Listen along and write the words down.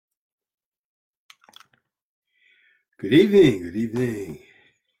Good evening. Good evening.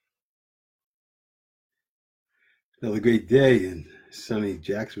 Another great day in sunny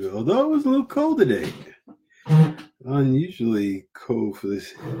Jacksonville, although it was a little cold today. Unusually cold for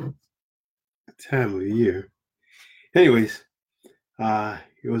this time of year. Anyways,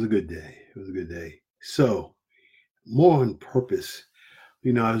 it was a good day. It was a good day. So, more on purpose.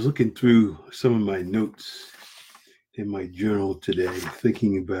 I was looking through some of my notes in my journal today,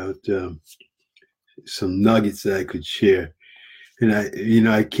 thinking about some nuggets that I could share. And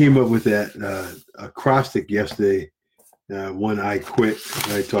I came up with that acrostic yesterday. When I quit,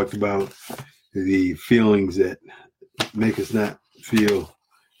 I talked about the feelings that make us not feel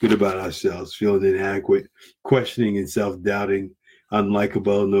good about ourselves, feeling inadequate, questioning and self-doubting,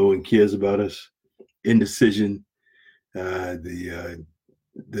 unlikable, no one cares about us, indecision, the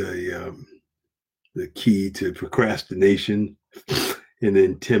key to procrastination, and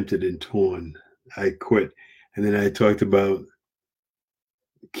then tempted and torn. I quit. And then I talked about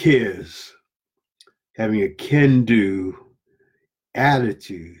cares, having a can-do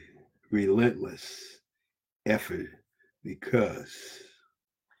attitude, relentless effort, because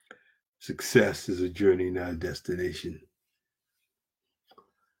success is a journey, not a destination.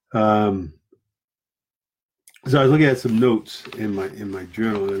 So I was looking at some notes in my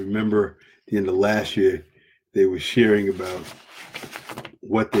journal, and I remember at the end of last year, they were sharing about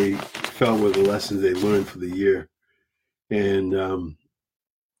what they felt were the lessons they learned for the year. And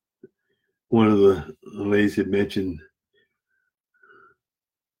one of the ladies had mentioned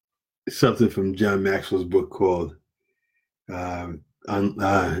something from John Maxwell's book called No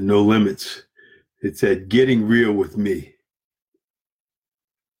Limits. It said, "Getting real with me."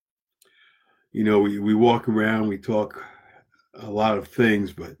 We walk around, we talk a lot of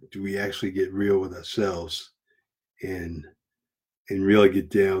things, but do we actually get real with ourselves and really get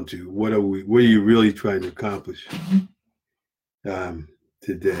down to what are you really trying to accomplish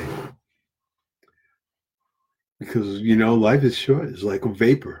today? Because life is short. It's like a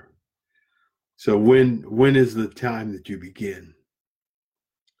vapor. So when is the time that you begin?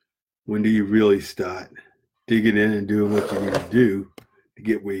 When do you really start digging in and doing what you need to do to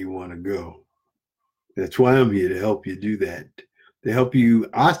get where you want to go? That's why I'm here, to help you do that, to help you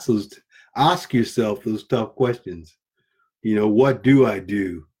ask yourself those tough questions. What do I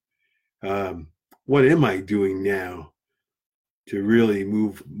do? What am I doing now to really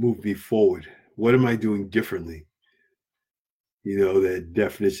move me forward? What am I doing differently? That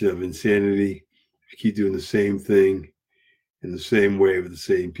definition of insanity. If you keep doing the same thing in the same way with the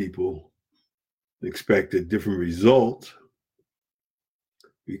same people, expect a different result,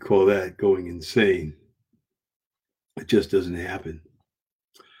 we call that going insane. It just doesn't happen.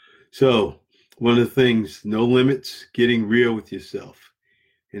 So one of the things, no limits, getting real with yourself.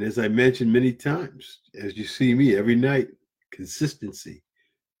 And as I mentioned many times, as you see me every night, consistency,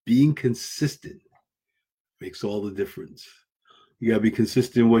 being consistent makes all the difference. You got to be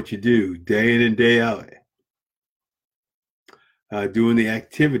consistent in what you do, day in and day out. Doing the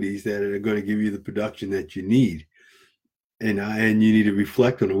activities that are going to give you the production that you need. And you need to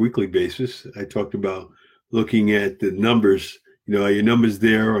reflect on a weekly basis. I talked about looking at the numbers. Are your numbers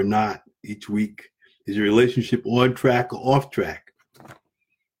there or not each week? Is your relationship on track or off track?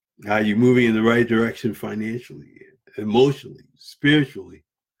 Are you moving in the right direction financially, emotionally, spiritually?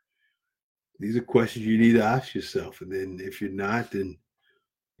 These are questions you need to ask yourself. And then if you're not, then,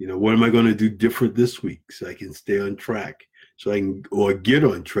 what am I going to do different this week so I can stay on track, or get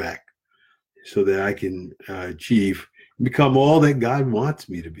on track so that I can achieve, become all that God wants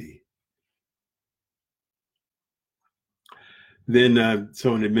me to be. Then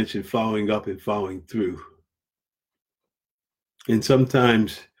someone had mentioned following up and following through. And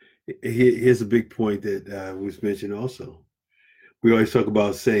sometimes, here's a big point that was mentioned also. We always talk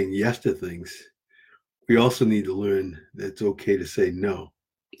about saying yes to things. We also need to learn that it's okay to say no,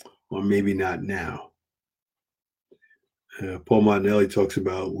 or maybe not now. Paul Martinelli talks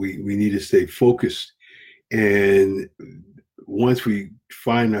about we need to stay focused. And once we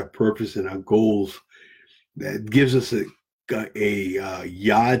find our purpose and our goals, that gives us a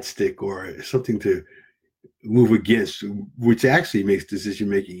yardstick or something to move against, which actually makes decision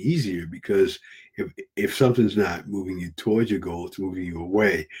making easier, because if something's not moving you towards your goal, it's moving you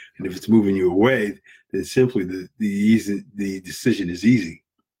away. And if it's moving you away, then simply the decision is easy.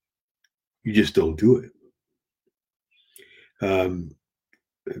 You just don't do it.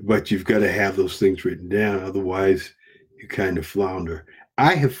 But you've got to have those things written down, otherwise you kind of flounder.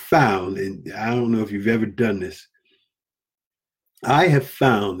 I have found, and I don't know if you've ever done this, I have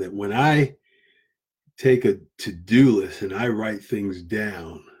found that when I take a to-do list and I write things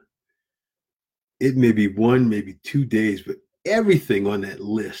down, it may be 1, maybe 2 days, but everything on that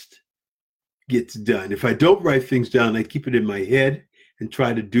list gets done. If I don't write things down, I keep it in my head and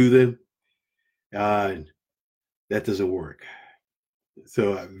try to do them. That doesn't work.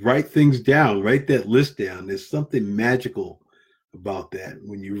 So I write things down, write that list down. There's something magical about that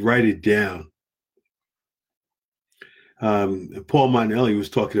when you write it down. Paul Montanelli was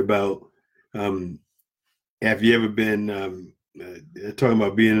talking about, have you ever been, talking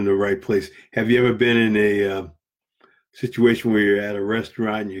about being in the right place. Have you ever been in a situation where you're at a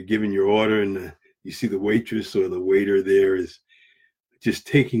restaurant and you're giving your order and you see the waitress or the waiter there is just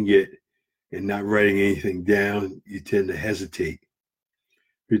taking it and not writing anything down? You tend to hesitate.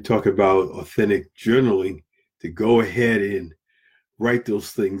 We talk about authentic journaling, to go ahead and write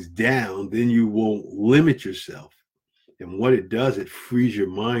those things down, then you won't limit yourself. And what it does, it frees your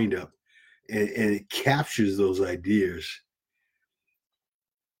mind up and it captures those ideas.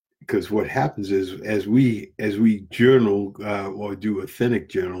 Because what happens is, as we journal or do authentic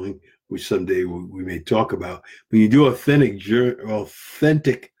journaling, which someday we may talk about, when you do authentic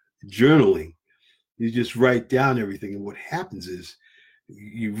journaling, you just write down everything. And what happens is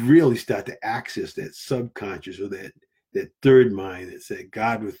you really start to access that subconscious or that third mind, that's that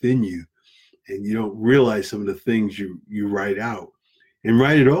God within you. And you don't realize some of the things you write out, and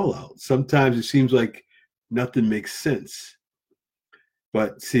write it all out. Sometimes it seems like nothing makes sense.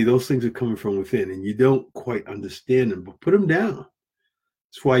 But see, those things are coming from within and you don't quite understand them, but put them down.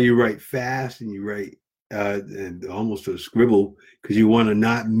 That's why you write fast and you write and almost a scribble, because you want to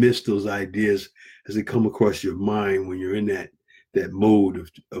not miss those ideas as they come across your mind when you're in that mode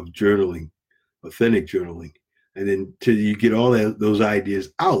of journaling, authentic journaling. And then till you get all those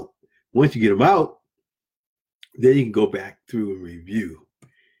ideas out. Once you get them out, then you can go back through and review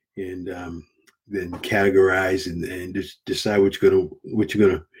and then categorize and just decide what you're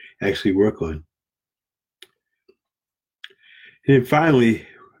gonna actually work on. And then finally,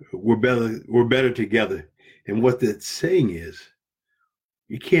 we're better together. And what that's saying is,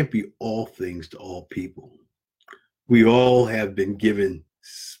 you can't be all things to all people. We all have been given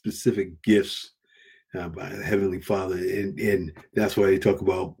specific gifts by the Heavenly Father, and that's why they talk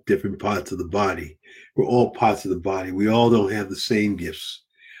about different parts of the body. We're all parts of the body. We all don't have the same gifts,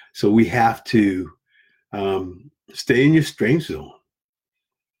 so we have to stay in your strength zone.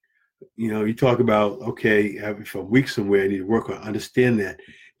 You know, you talk about, okay, if I'm weak somewhere, I need to work on. Understand that,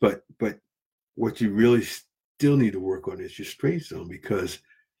 but what you really still need to work on is your strength zone, because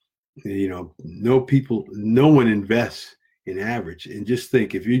you know, no one invests in average. And just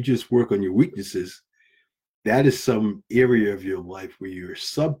think, if you just work on your weaknesses, that is some area of your life where you're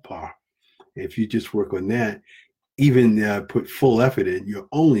subpar. If you just work on that, even put full effort in, you're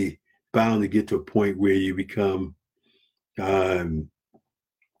only bound to get to a point where you become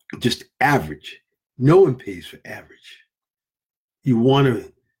just average. No one pays for average. You want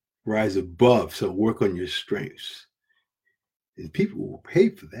to rise above, so work on your strengths. And people will pay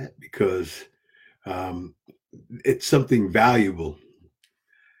for that because it's something valuable.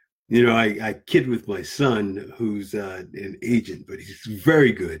 You know, I kid with my son, who's an agent, but he's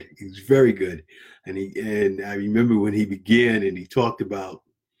very good. He's very good. And I remember when he began and he talked about,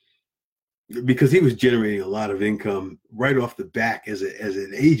 because he was generating a lot of income right off the back as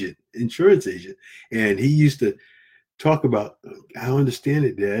an agent, insurance agent. And he used to talk about, I don't understand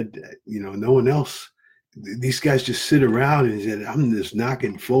it, Dad. You know, no one else, these guys just sit around, and he said, I'm just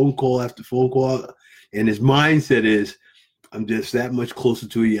knocking phone call after phone call. And his mindset is, I'm just that much closer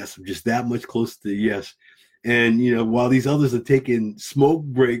to a yes. I'm just that much closer to a yes. And, you know, while these others are taking smoke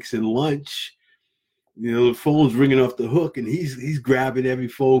breaks and lunch, you know, the phone's ringing off the hook, and he's grabbing every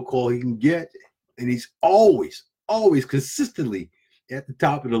phone call he can get. And he's always consistently at the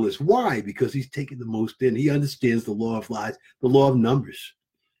top of the list. Why? Because he's taking the most in. He understands the law of lies, the law of numbers.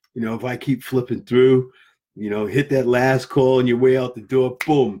 You know, if I keep flipping through, you know, hit that last call on your way out the door,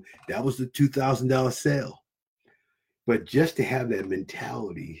 boom, that was the $2,000 sale. But just to have that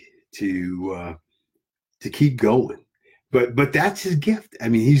mentality to keep going, but that's his gift. I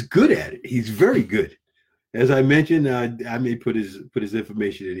mean, he's good at it. He's very good. As I mentioned, I may put his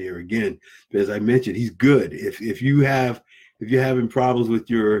information in here again. But as I mentioned, he's good. If you're having problems with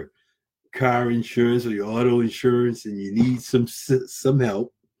your car insurance or your auto insurance, and you need some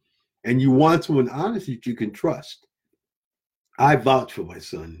help, and you want someone honest that you can trust, I vouch for my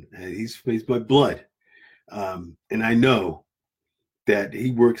son. He's my blood. And I know that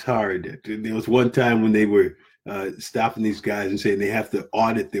he works hard. There was one time when they were stopping these guys and saying they have to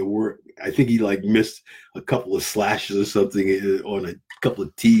audit their work. I think he missed a couple of slashes or something on a couple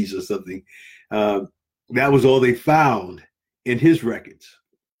of T's or something. That was all they found in his records.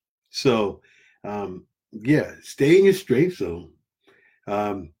 So Yeah, stay in your strength zone.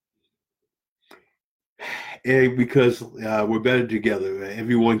 Um, and because we're better together.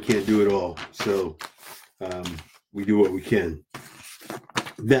 Everyone can't do it all. So we do what we can.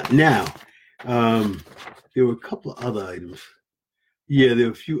 Now, there were a couple of other items. Yeah, there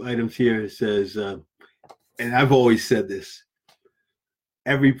are a few items here. It says, and I've always said this,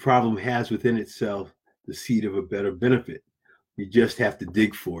 every problem has within itself the seed of a better benefit. You just have to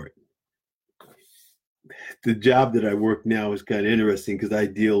dig for it. The job that I work now is kind of interesting because I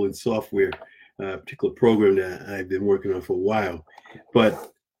deal in software, a particular program that I've been working on for a while.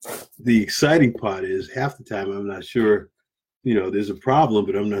 But the exciting part is half the time I'm not sure, there's a problem,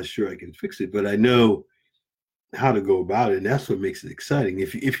 but I'm not sure I can fix it. But I know how to go about it, and that's what makes it exciting.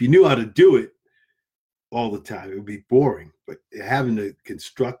 If you knew how to do it all the time, it would be boring. But having to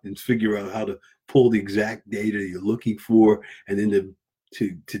construct and figure out how to pull the exact data you're looking for, and then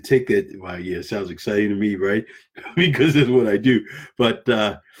to take it, well, yeah, it sounds exciting to me, right? Because that's what I do. But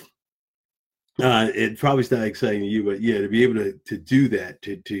it probably is not exciting to you, but yeah, to be able to do that,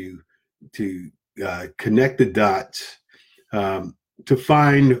 to connect the dots, to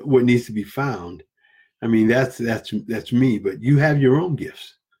find what needs to be found. I mean, that's me. But you have your own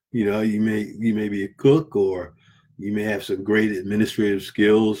gifts. You may be a cook, or you may have some great administrative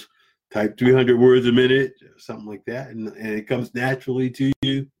skills. Type 300 words a minute, something like that, and it comes naturally to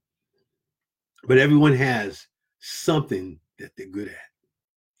you. But everyone has something that they're good at.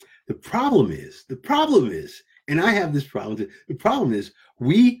 The problem is, and I have this problem. The problem is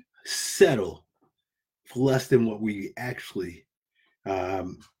we settle for less than what we actually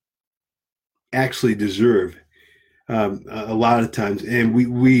deserve. A lot of times, and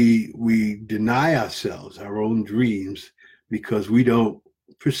we deny ourselves our own dreams because we don't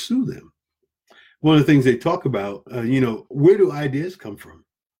pursue them. One of the things they talk about, where do ideas come from?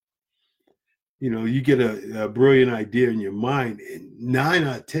 You get a brilliant idea in your mind, and 9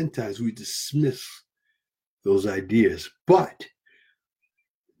 out of 10 times we dismiss those ideas. But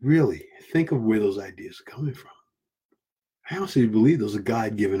really, think of where those ideas are coming from. I honestly believe those are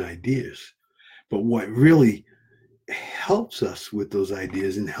God-given ideas. But what really helps us with those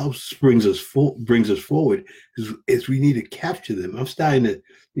ideas and brings us forward is we need to capture them. I'm starting to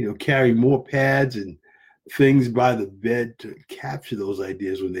carry more pads and things by the bed to capture those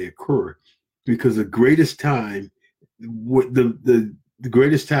ideas when they occur, because the greatest time the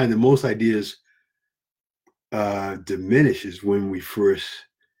greatest time that most ideas diminish is when we first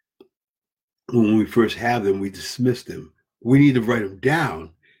have them, we dismiss them. We need to write them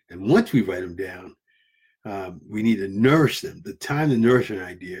down, and once we write them down, we need to nourish them. The time to nourish an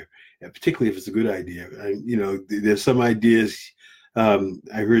idea, and particularly if it's a good idea. There's some ideas. I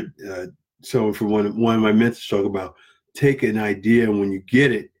heard someone from one of my mentors talk about: take an idea, and when you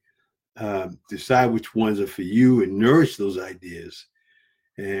get it, decide which ones are for you, and nourish those ideas.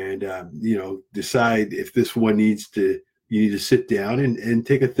 And decide if this one you need to sit down and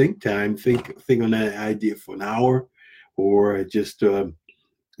take a think time, think on that idea for an hour, or just.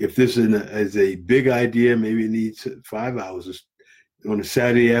 If this is a big idea, maybe it needs 5 hours on a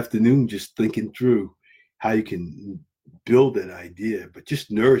Saturday afternoon, just thinking through how you can build that idea, but just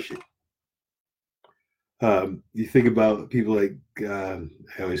nourish it. You think about people like, I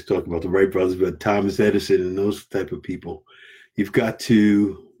always talk about the Wright brothers, but Thomas Edison and those type of people. You gotta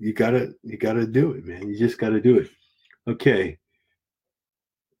do it, man. You just gotta do it. Okay.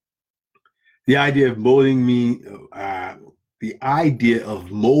 The idea of molding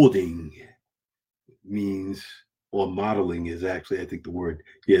means, or modeling is actually, I think the word,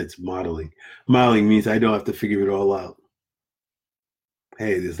 it's modeling. Modeling means I don't have to figure it all out.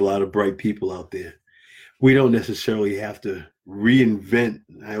 Hey, there's a lot of bright people out there. We don't necessarily have to reinvent.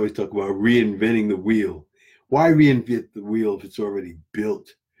 I always talk about reinventing the wheel. Why reinvent the wheel if it's already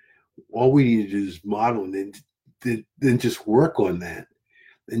built? All we need to do is model, and then just work on that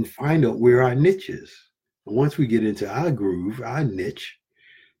and find out where our niche is. And once we get into our groove, our niche,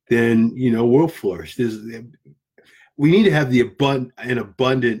 then we'll flourish. We need to have an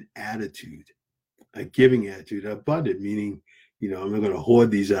abundant attitude, a giving attitude. Abundant meaning, I'm not going to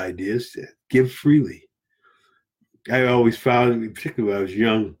hoard these ideas. Give freely. I always found, particularly when I was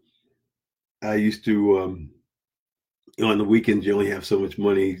young, I used to on the weekends you only have so much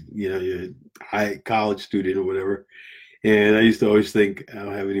money. You're a high college student or whatever. And I used to always think, I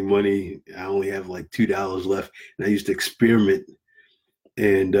don't have any money. I only have like $2 left. And I used to experiment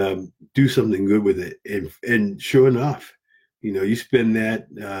and do something good with it. And sure enough, you spend that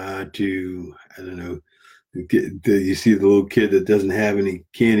to, I don't know, you see the little kid that doesn't have any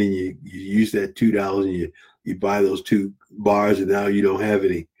candy, you use that $2 and you buy those 2 bars, and now you don't have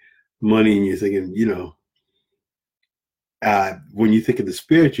any. money and you're thinking, when you think of the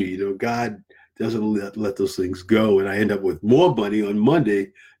spiritual, God doesn't let those things go. And I end up with more money on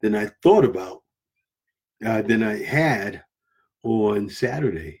Monday than I thought about, than I had on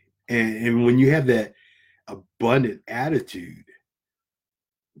Saturday. And when you have that abundant attitude,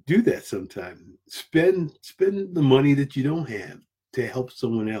 do that sometime. Spend the money that you don't have to help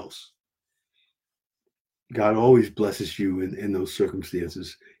someone else. God always blesses you in those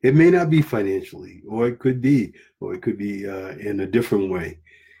circumstances. It may not be financially, or it could be in a different way.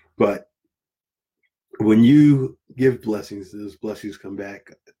 But when you give blessings, those blessings come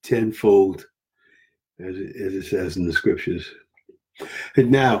back tenfold, as it says in the scriptures.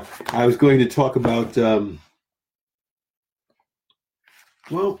 And now, I was going to talk about,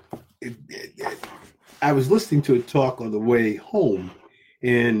 I was listening to a talk on the way home,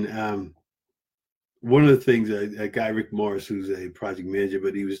 and one of the things, a guy, Rick Morris, who's a project manager,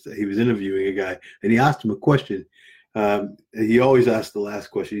 but he was interviewing a guy, and he asked him a question. He always asked the last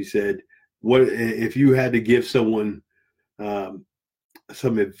question. He said, "What if you had to give someone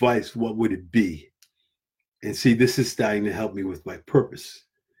some advice? What would it be?" And see, this is starting to help me with my purpose.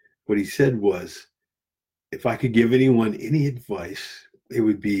 What he said was, if I could give anyone any advice, it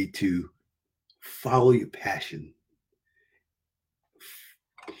would be to follow your passion.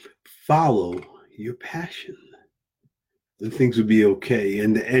 Follow your passion. And things would be okay.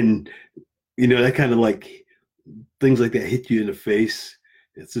 And that kind of like things like that hit you in the face.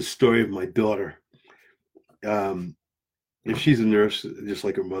 It's the story of my daughter. If she's a nurse, just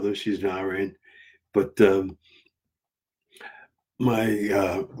like her mother, she's an RN. But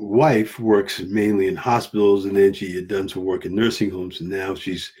my wife works mainly in hospitals, and then she had done some work in nursing homes, and now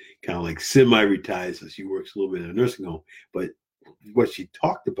she's kind of like semi-retired, so she works a little bit in a nursing home. But what she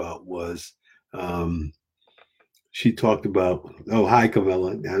talked about was, she talked about, oh, hi,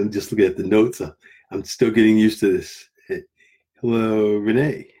 Camilla. I'm just looking at the notes. I'm still getting used to this. Hello,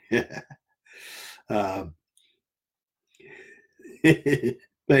 Renee.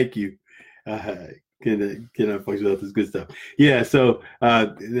 Thank you. Can I function out this good stuff? Yeah. So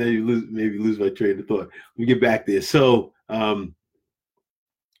maybe lose my train of thought. We get back there. So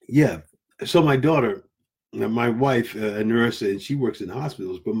yeah. So my daughter, my wife, a nurse, and she works in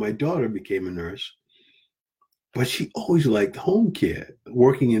hospitals. But my daughter became a nurse. But she always liked home care,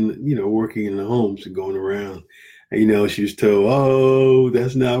 working in the homes and going around. And, she was told, "Oh,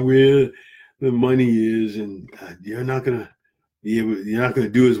 that's not where the money is, and you're not gonna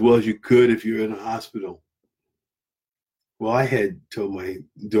do as well as you could if you're in a hospital." Well, I had told my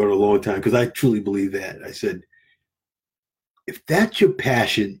daughter a long time, because I truly believe that. I said, if that's your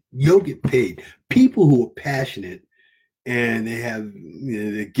passion, you'll get paid. People who are passionate and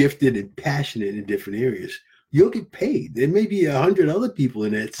they're gifted and passionate in different areas, you'll get paid. There may be 100 other people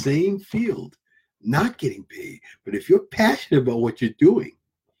in that same field not getting paid. But if you're passionate about what you're doing,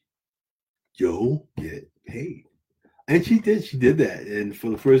 you'll get paid. And she did that. And for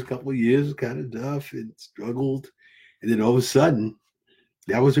the first couple of years, kind of tough and struggled. And then all of a sudden,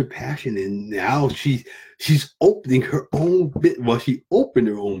 that was her passion. And now she's opening her own bit. Well, she opened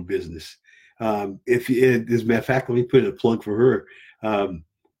her own business. As a matter of fact, let me put in a plug for her.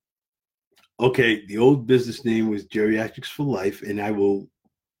 Okay, the old business name was Geriatrics for Life, and I will,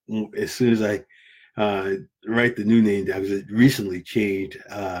 as soon as I write the new name down, because it recently changed.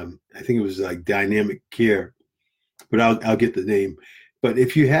 I think it was like Dynamic Care, but I'll get the name. But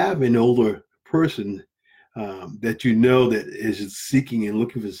if you have an older person that that is seeking and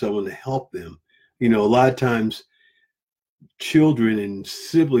looking for someone to help them, a lot of times children and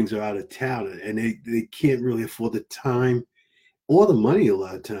siblings are out of town, and they can't really afford the time or the money a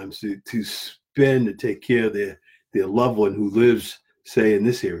lot of times to spend to take care of their loved one who lives, say, in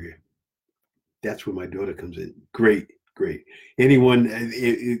this area. That's where my daughter comes in. Great. Anyone,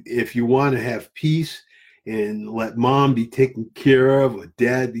 if you want to have peace and let mom be taken care of or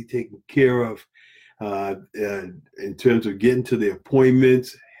dad be taken care of, in terms of getting to the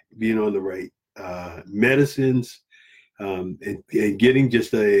appointments, being on the right medicines, and getting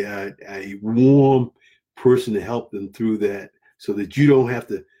just a warm person to help them through that, so that you don't have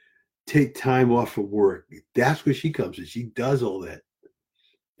to take time off of work. That's where she comes in. She does all that,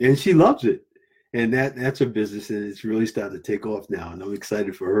 and she loves it. And that's her business, and it's really starting to take off now, and I'm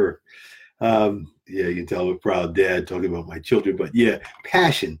excited for her. Yeah, you can tell I'm a proud dad talking about my children. But yeah,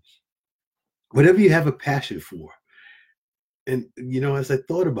 passion. Whatever you have a passion for. And, as I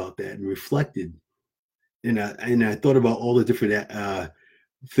thought about that and reflected, and I thought about all the different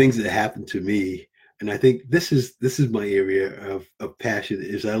things that happened to me, and I think this is my area of passion.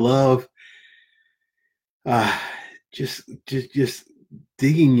 Is I love just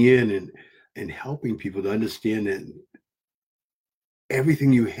digging in and helping people to understand that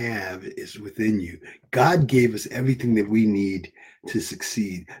everything you have is within you. God gave us everything that we need to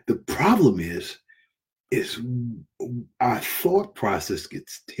succeed. The problem is our thought process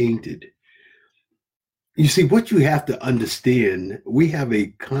gets tainted. You see, what you have to understand, we have a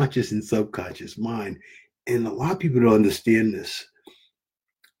conscious and subconscious mind, and a lot of people don't understand this.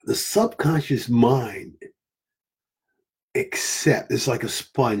 The subconscious mind it's like a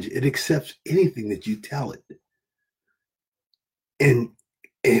sponge. It accepts anything that you tell it. And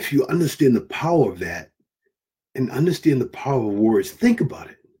if you understand the power of that and understand the power of words, think about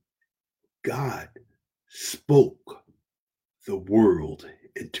it. God spoke the world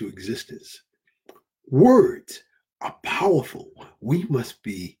into existence. Words are powerful. We must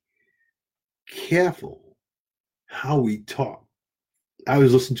be careful how we talk. I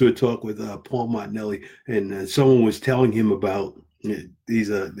was listening to a talk with Paul Martinelli, and someone was telling him about he's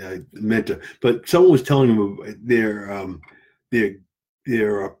a mentor, but someone was telling him about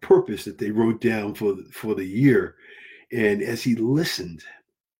their purpose that they wrote down for the year. And as he listened,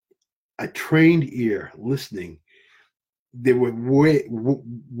 a trained ear listening, there were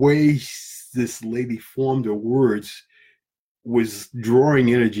ways this lady formed her words was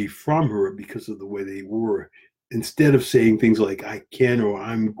drawing energy from her because of the way they were. Instead of saying things like "I can" or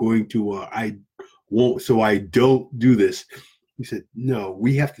 "I'm going to," "I won't," so I don't do this. He said, "No,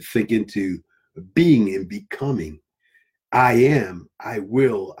 we have to think into being and becoming. I am, I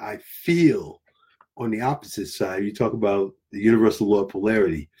will, I feel." On the opposite side, you talk about the universal law of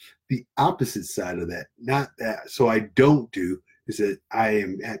polarity. The opposite side of that, not that. So I don't do is that I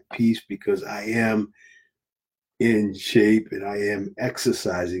am at peace because I am in shape and I am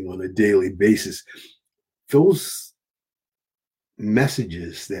exercising on a daily basis. Those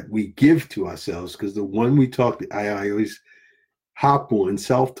messages that we give to ourselves, because the one we talk, I always hop on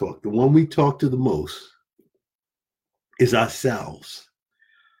self-talk. The one we talk to the most is ourselves.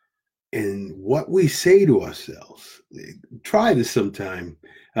 And what we say to ourselves, try this sometime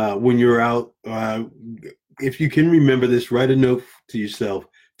when you're out. If you can remember this, write a note to yourself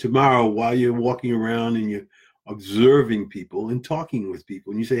tomorrow while you're walking around and you're observing people and talking with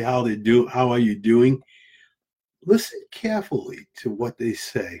people. And you say, how are you doing? Listen carefully to what they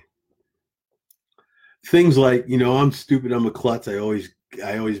say. Things like, I'm stupid, I'm a klutz, I always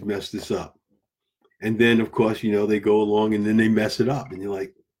mess this up. And then, of course, they go along and then they mess it up. And you're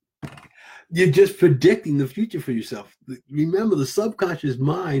like, you're just predicting the future for yourself. Remember, the subconscious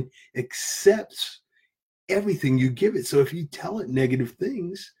mind accepts everything you give it. So if you tell it negative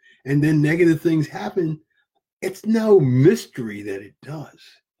things and then negative things happen, it's no mystery that it does.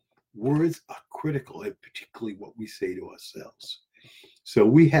 Words are critical, and particularly what we say to ourselves. So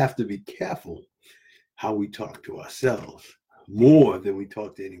we have to be careful how we talk to ourselves more than we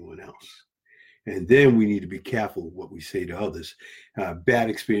talk to anyone else. And then we need to be careful what we say to others. Bad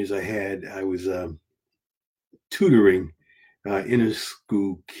experience I had, I was tutoring inner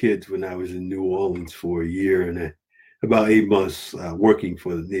school kids when I was in New Orleans for a year and about 8 months working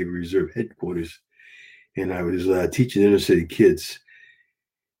for the Navy Reserve headquarters. And I was teaching inner city kids.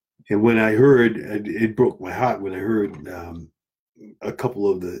 And when I heard, it broke my heart when I heard a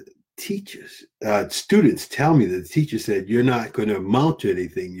couple of the students tell me that the teacher said, "You're not going to amount to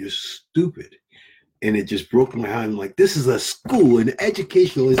anything. You're stupid." And it just broke my heart. I'm like, this is a school, an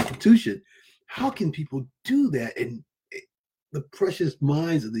educational institution. How can people do that? And the precious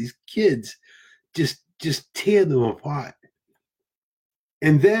minds of these kids just tear them apart.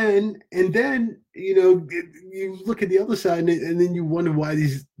 And then you look at the other side, and then you wonder why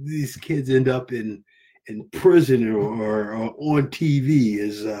these kids end up in prison or on TV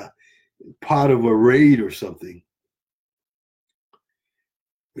as part of a raid or something.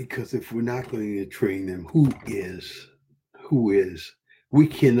 Because if we're not going to train them, who is? We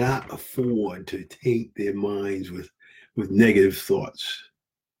cannot afford to taint their minds with negative thoughts.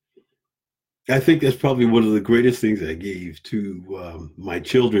 I think that's probably one of the greatest things I gave to my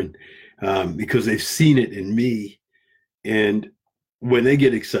children because they've seen it in me. And when they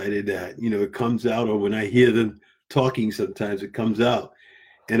get excited, it comes out, or when I hear them talking, sometimes it comes out.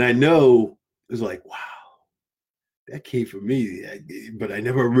 And I know it's like, wow, that came from me, but I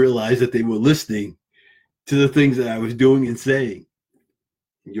never realized that they were listening to the things that I was doing and saying.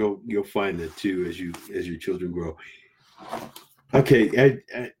 You'll find that too as your children grow. Okay,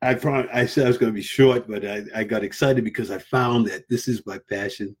 I said I was going to be short, but I got excited because I found that this is my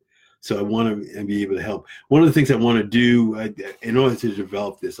passion. So I want to be able to help. One of the things I want to do in order to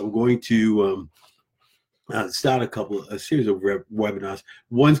develop this, I'm going to start a series of webinars.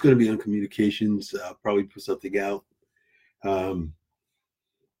 One's going to be on communications. I'll probably put something out.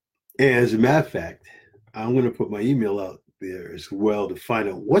 And as a matter of fact, I'm going to put my email out there as well to find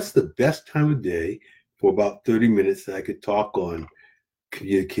out what's the best time of day for about 30 minutes that I could talk on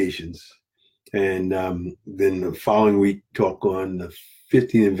communications. And then the following week, talk on the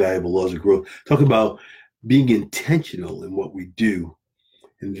 15 invaluable laws of growth. Talk about being intentional in what we do.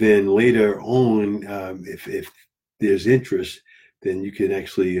 And then later on, if there's interest, then you can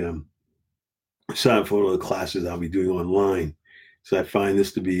actually sign up for one of the classes I'll be doing online. So I find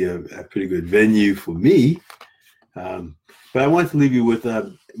this to be a pretty good venue for me. But I wanted to leave you with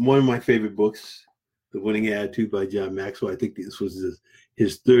one of my favorite books, The Winning Attitude by John Maxwell. I think this was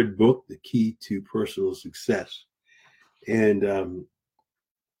his third book, The Key to Personal Success. And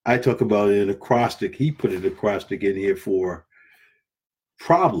I talk about an acrostic. He put an acrostic in here for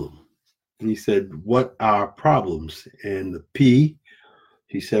problem. And he said, what are problems? And the P,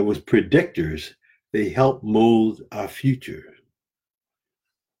 he said, was predictors. They help mold our future.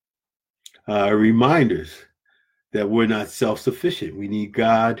 Reminders that we're not self-sufficient. We need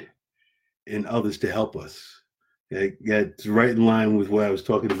God and others to help us. That's right in line with what I was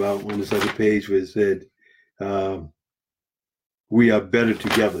talking about on this other page where it said, we are better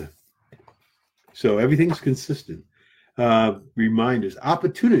together. So everything's consistent. Reminders,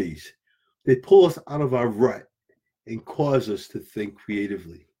 opportunities. They pull us out of our rut and cause us to think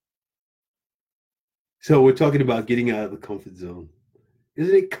creatively. So we're talking about getting out of the comfort zone.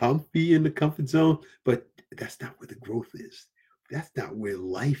 Isn't it comfy in the comfort zone? But that's not where the growth is. That's not where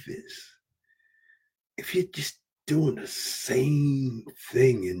life is. If you're just doing the same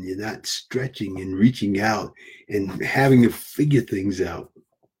thing and you're not stretching and reaching out and having to figure things out,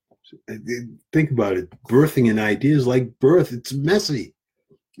 think about it. Birthing an idea is like birth. It's messy.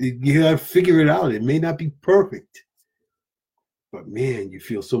 You got to figure it out. It may not be perfect, but man, you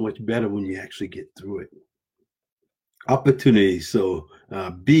feel so much better when you actually get through it. Opportunities. So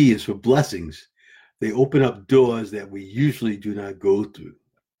B is for blessings. They open up doors that we usually do not go through.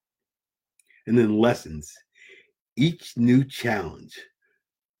 And then lessons. Each new challenge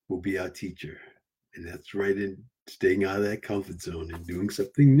will be our teacher. And that's right in staying out of that comfort zone and doing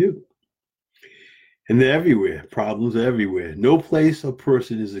something new. And they're everywhere. Problems are everywhere. No place or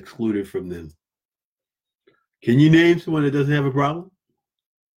person is excluded from them. Can you name someone that doesn't have a problem?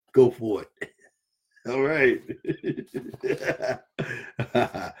 Go for it. All right.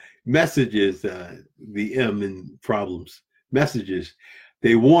 Messages, the M in problems. Messages.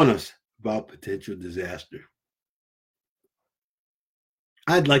 They warn us about potential disaster.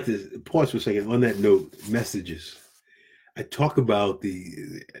 I'd like to pause for a second on that note, messages. I talk about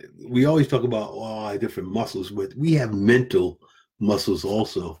we always talk about different muscles, but we have mental muscles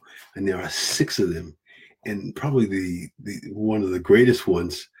also, and there are 6 of them. And probably the one of the greatest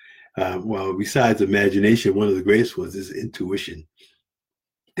ones, besides imagination, one of the greatest ones is intuition.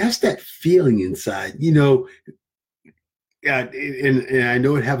 That's that feeling inside, and I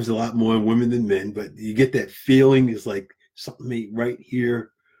know it happens a lot more in women than men, but you get that feeling. It's like something ain't right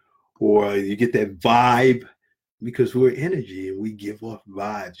here, or you get that vibe because we're energy and we give off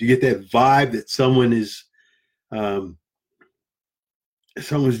vibes. You get that vibe that someone's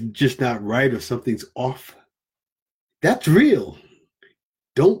just not right or something's off. That's real.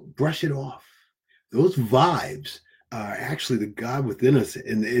 Don't brush it off. Those vibes are actually the God within us,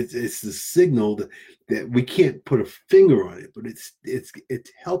 and it's the signal that we can't put a finger on it, but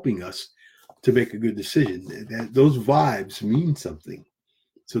it's helping us to make a good decision. Those vibes mean something.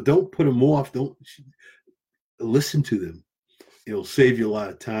 So don't put them off. Don't listen to them. It'll save you a lot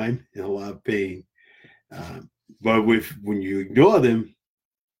of time and a lot of pain. But when you ignore them,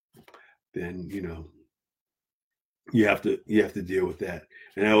 then you have to deal with that.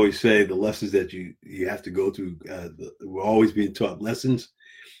 And I always say the lessons that you have to go through, we're always being taught lessons.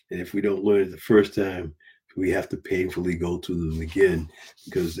 And if we don't learn it the first time, we have to painfully go through them again,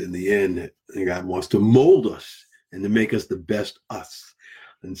 because in the end, God wants to mold us and to make us the best us.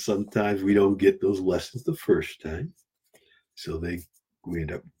 And sometimes we don't get those lessons the first time. So we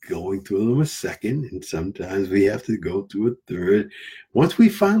end up going through them a second, and sometimes we have to go through a third. Once we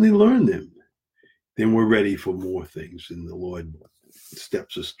finally learn them, then we're ready for more things, and the Lord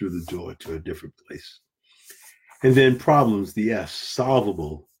steps us through the door to a different place. And then problems, the S,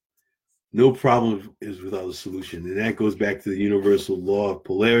 solvable. No problem is without a solution. And that goes back to the universal law of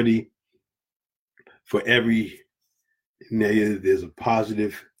polarity. For every negative, there's a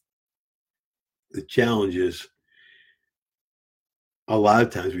positive. The challenge is a lot of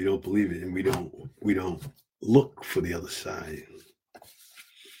times we don't believe it, and we don't look for the other side.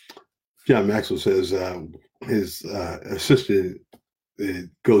 John Maxwell says his assistant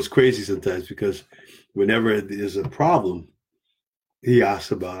goes crazy sometimes because whenever there's a problem, He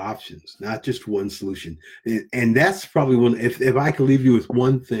asks about options, not just one solution. And that's probably one. If I could leave you with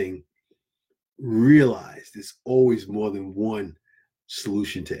one thing, realize there's always more than one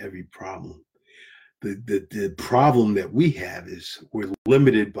solution to every problem. The problem that we have is we're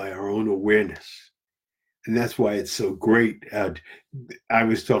limited by our own awareness. And that's why it's so great. I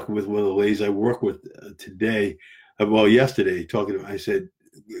was talking with one of the ladies I work with today, well, yesterday, talking to, I said,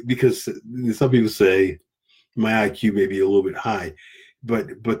 because some people say my IQ may be a little bit high, but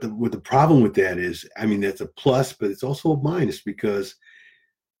what the problem with that is, I mean, that's a plus, but it's also a minus, because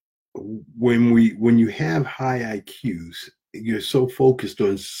when you have high IQs, you're so focused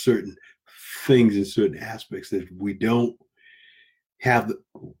on certain things and certain aspects that we don't have the,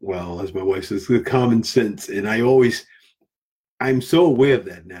 well, as my wife says, the common sense. And I'm so aware of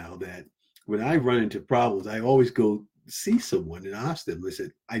that now, that when I run into problems, I always go see someone and ask them,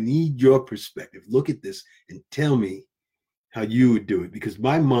 listen, I need your perspective. Look at this and tell me how you would do it. Because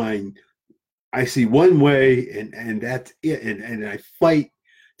my mind, I see one way, and that's it. And I fight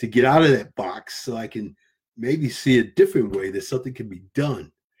to get out of that box so I can maybe see a different way that something can be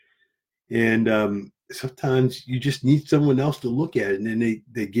done. And sometimes you just need someone else to look at it, and then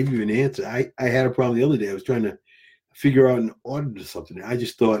they give you an answer. I had a problem the other day. I was trying to figure out an order to something. I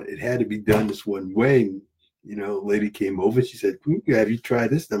just thought it had to be done this one way. And, a lady came over. She said, have you tried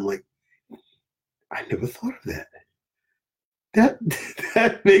this? And I'm like, I never thought of that.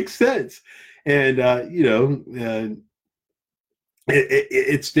 That makes sense. And,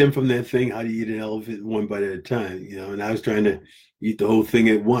 it stemmed from that thing, how do you eat an elephant one bite at a time, and I was trying to eat the whole thing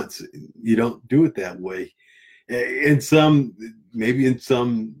at once. You don't do it that way. Maybe in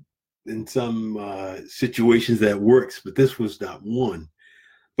some situations that works, but this was not one.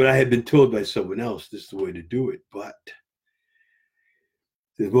 But I had been told by someone else this is the way to do it. But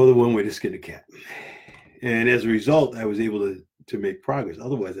there's more than one way to skin a cat. And as a result, I was able to make progress.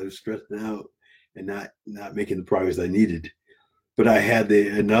 Otherwise, I was stressing out and not making the progress I needed. But I had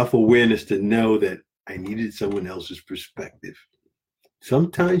enough awareness to know that I needed someone else's perspective.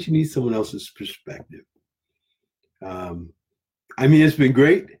 Sometimes you need someone else's perspective. It's been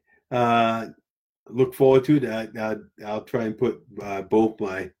great. Look forward to it. I'll try and put both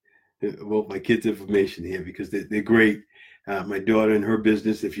my kids' information here, because they're great. My daughter and her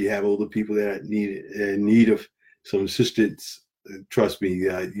business. If you have older people that need in need of some assistance, trust me,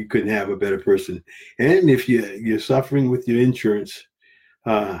 you couldn't have a better person. And if you're suffering with your insurance,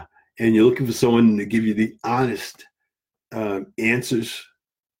 and you're looking for someone to give you the honest answers,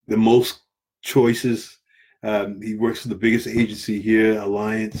 the most choices, he works for the biggest agency here,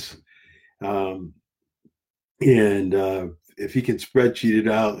 Alliance. If he can spreadsheet it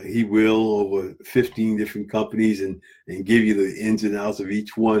out, he will, over 15 different companies, and give you the ins and outs of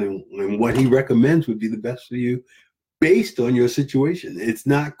each one, and what he recommends would be the best for you based on your situation. It's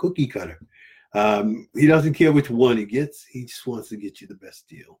not cookie cutter. He doesn't care which one he gets. He just wants to get you the best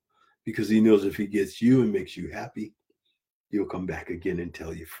deal, because he knows if he gets you and makes you happy, you'll come back again and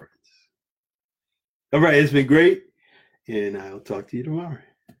tell your friends. All right, it's been great, and I'll talk to you tomorrow.